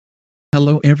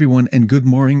Hello everyone and good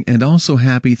morning and also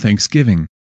happy Thanksgiving.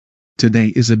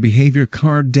 Today is a behavior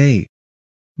card day.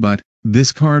 But,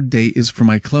 this card day is for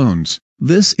my clones.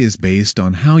 This is based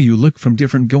on how you look from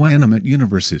different GoAnimate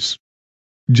universes.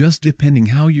 Just depending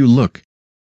how you look.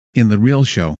 In the real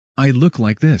show, I look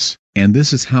like this, and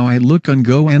this is how I look on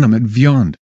GoAnimate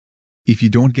Beyond. If you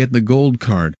don't get the gold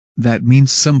card, that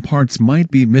means some parts might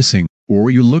be missing,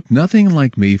 or you look nothing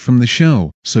like me from the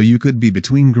show, so you could be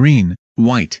between green,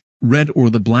 white, red or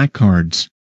the black cards.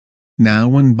 Now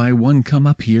one by one come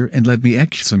up here and let me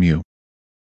exam you.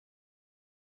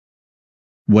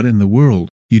 What in the world,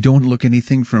 you don't look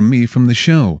anything from me from the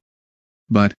show.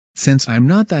 But, since I'm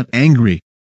not that angry,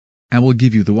 I will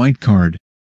give you the white card.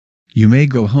 You may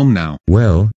go home now.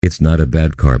 Well, it's not a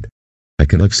bad card. I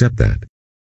can accept that.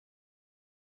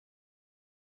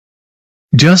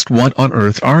 Just what on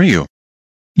earth are you?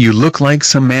 You look like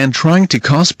some man trying to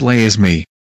cosplay as me.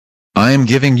 I am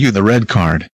giving you the red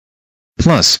card.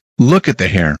 Plus, look at the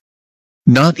hair.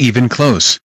 Not even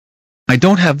close. I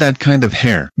don't have that kind of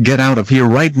hair. Get out of here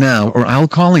right now or I'll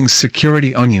calling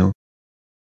security on you.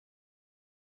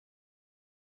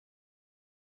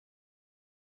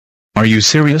 Are you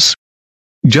serious?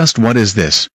 Just what is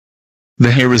this?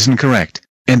 The hair isn't correct,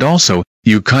 and also,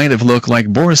 you kind of look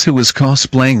like Boris who was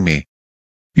cosplaying me.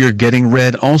 You're getting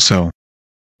red also.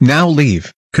 Now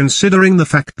leave. Considering the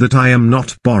fact that I am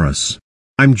not Boris.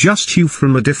 I'm just you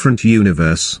from a different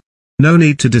universe. No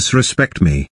need to disrespect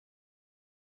me.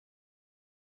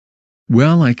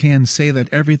 Well, I can say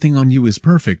that everything on you is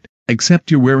perfect,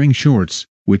 except you're wearing shorts,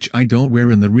 which I don't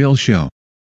wear in the real show.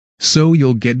 So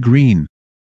you'll get green.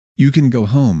 You can go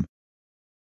home.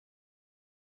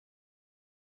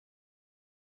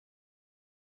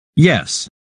 Yes.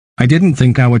 I didn't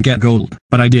think I would get gold,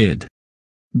 but I did.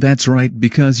 That's right,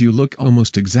 because you look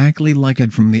almost exactly like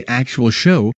it from the actual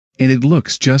show, and it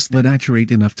looks just that accurate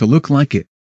enough to look like it.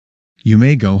 You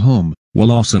may go home.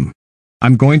 Well, awesome.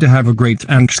 I'm going to have a great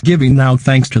Thanksgiving now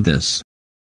thanks to this.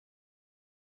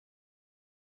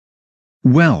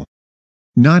 Well,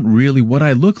 not really what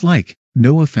I look like,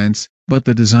 no offense, but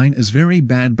the design is very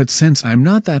bad, but since I'm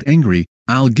not that angry,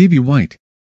 I'll give you white.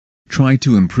 Try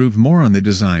to improve more on the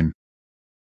design.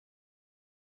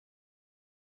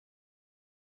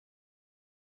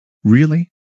 Really?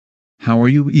 How are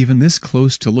you even this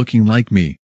close to looking like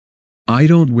me? I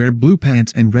don't wear blue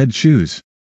pants and red shoes.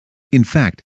 In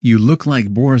fact, you look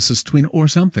like Boris's twin or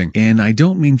something, and I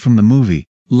don't mean from the movie,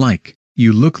 like,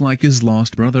 you look like his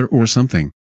lost brother or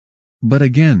something. But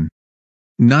again,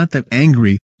 not that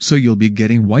angry, so you'll be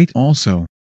getting white also.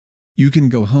 You can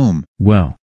go home.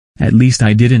 Well, at least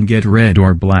I didn't get red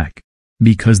or black.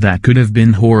 Because that could have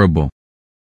been horrible.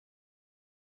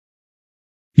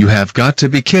 You have got to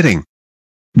be kidding.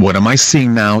 What am I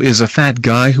seeing now is a fat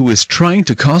guy who is trying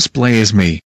to cosplay as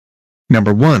me.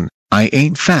 Number 1, I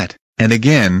ain't fat, and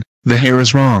again, the hair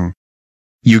is wrong.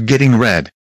 You getting red.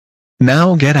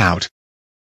 Now get out.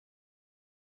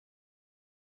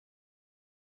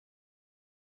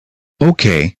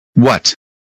 Okay, what?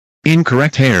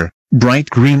 Incorrect hair, bright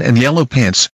green and yellow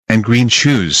pants, and green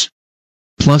shoes.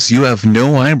 Plus you have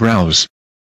no eyebrows.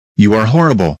 You are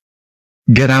horrible.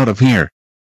 Get out of here.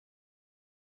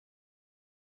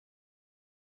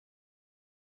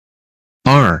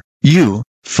 Are you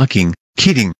fucking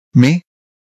kidding me?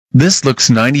 This looks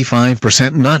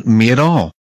 95% not me at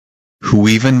all. Who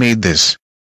even made this?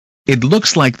 It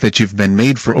looks like that you've been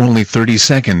made for only 30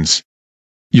 seconds.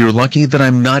 You're lucky that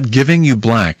I'm not giving you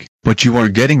black, but you are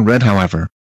getting red however.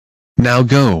 Now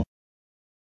go.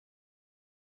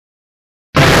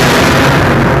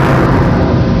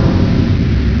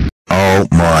 Oh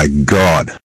my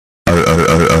god.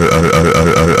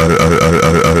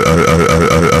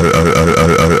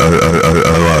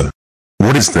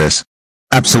 What is this?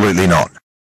 Absolutely not.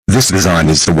 This design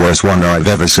is the worst one I've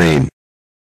ever seen.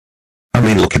 I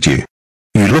mean, look at you.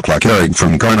 You look like Eric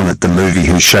from GoAnimate the movie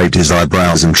who shaved his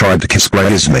eyebrows and tried to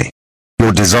cosplay as me.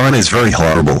 Your design is very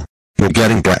horrible. You're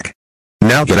getting black.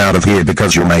 Now get out of here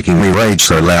because you're making me rage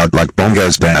so loud like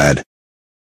bongos bad.